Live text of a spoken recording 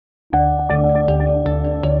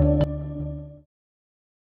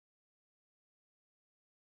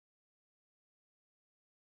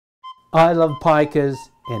I love pikas,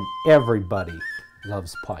 and everybody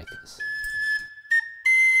loves pikas.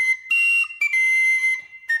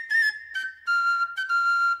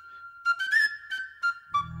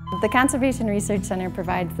 The Conservation Research Center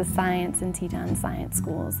provides the science in Teton Science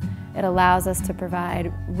Schools. It allows us to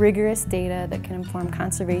provide rigorous data that can inform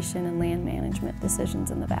conservation and land management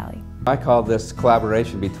decisions in the valley. I call this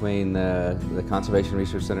collaboration between the Conservation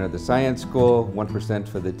Research Center at the Science School, 1%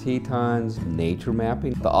 for the Tetons, nature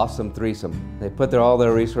mapping, the awesome threesome. They put all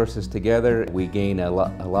their resources together. We gain a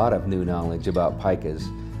lot of new knowledge about pikas,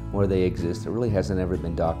 where they exist. It really hasn't ever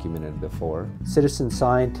been documented before. Citizen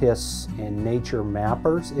scientists and nature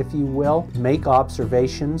mappers, if you will, make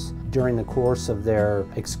observations during the course of their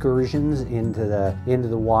excursions into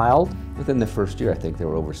the wild. Within the first year, I think there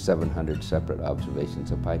were over 700 separate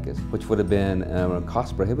observations of pikas, which would have been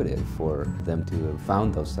cost prohibitive for them to have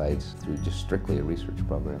found those sites through just strictly a research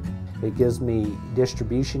program. It gives me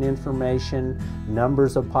distribution information,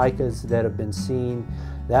 numbers of pikas that have been seen.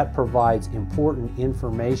 That provides important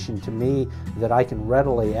information to me that I can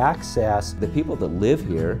readily access. The people that live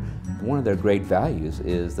here, one of their great values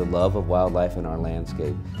is the love of wildlife in our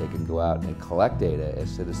landscape. They can go out and collect data as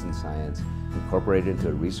citizen science, incorporate it into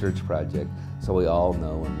a research project so we all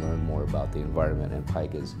know and learn more about the environment and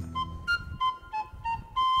pikas.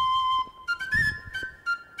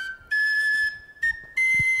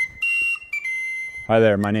 Hi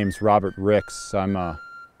there, my name's Robert Ricks. I'm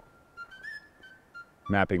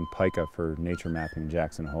mapping pika for nature mapping in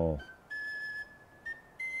Jackson Hole.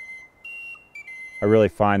 I really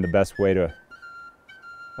find the best way to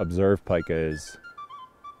observe pika is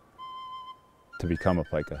to become a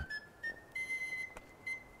pika.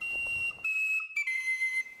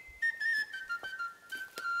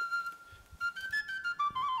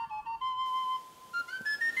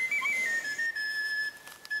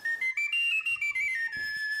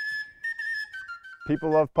 People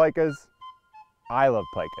love pikas. I love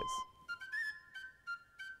pikas.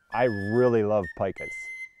 I really love pikas.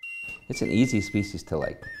 It's an easy species to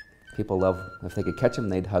like. People love, if they could catch them,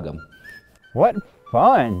 they'd hug them. What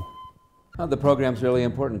fun! Well, the program's really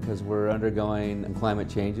important because we're undergoing climate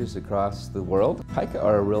changes across the world. Pika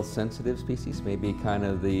are a real sensitive species, maybe kind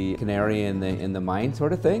of the canary in the mine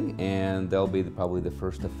sort of thing, and they'll be probably the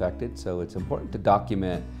first affected, so it's important to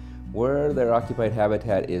document where their occupied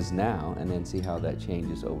habitat is now and then see how that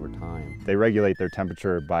changes over time. They regulate their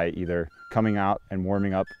temperature by either coming out and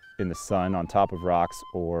warming up in the sun on top of rocks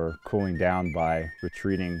or cooling down by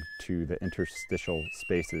retreating to the interstitial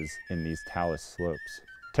spaces in these talus slopes.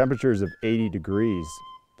 Temperatures of 80 degrees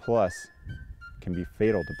plus can be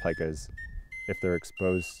fatal to pikas if they're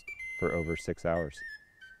exposed for over 6 hours.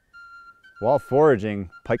 While foraging,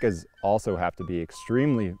 pikas also have to be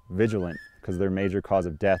extremely vigilant because their major cause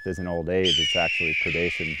of death isn't old age, it's actually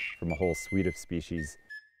predation from a whole suite of species.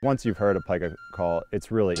 Once you've heard a pika call, it's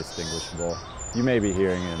really distinguishable. You may be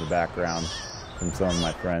hearing it in the background from some of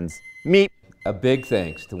my friends. Meep! A big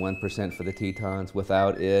thanks to 1% for the Tetons.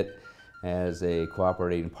 Without it, as a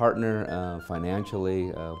cooperating partner,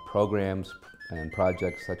 financially, programs and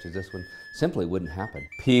projects such as this one simply wouldn't happen.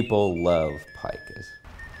 People love pikas.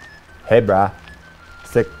 Hey brah,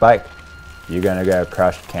 sick bike. You gonna go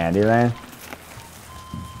crush Candyland?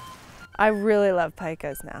 I really love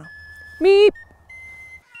pikas now. Meep!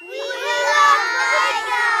 We love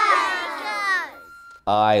pikas!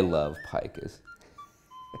 I love pikas.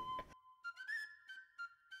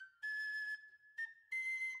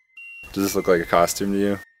 Does this look like a costume to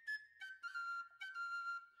you?